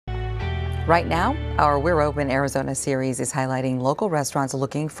Right now, our We're Open Arizona series is highlighting local restaurants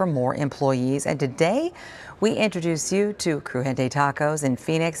looking for more employees. And today, we introduce you to CRUjiente Tacos in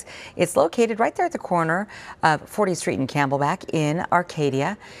Phoenix. It's located right there at the corner of 40th Street and Campbellback in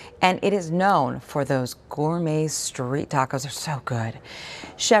Arcadia. And it is known for those gourmet street tacos. They're so good.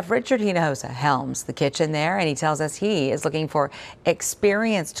 Chef Richard Hinojosa helms the kitchen there, and he tells us he is looking for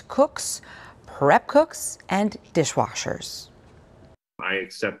experienced cooks, prep cooks, and dishwashers. I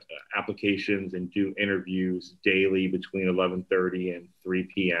accept applications and do interviews daily between 11:30 and 3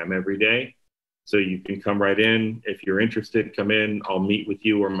 p.m. every day. So you can come right in. If you're interested, come in. I'll meet with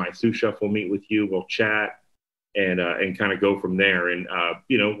you, or my sous chef will meet with you. We'll chat and kind of go from there. And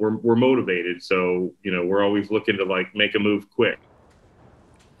we're motivated, so we're always looking to make a move quick.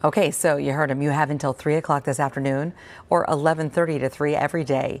 Okay, so you heard him. You have until 3 o'clock this afternoon or 11:30 to 3 every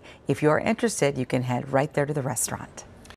day. If you're interested, you can head right there to the restaurant.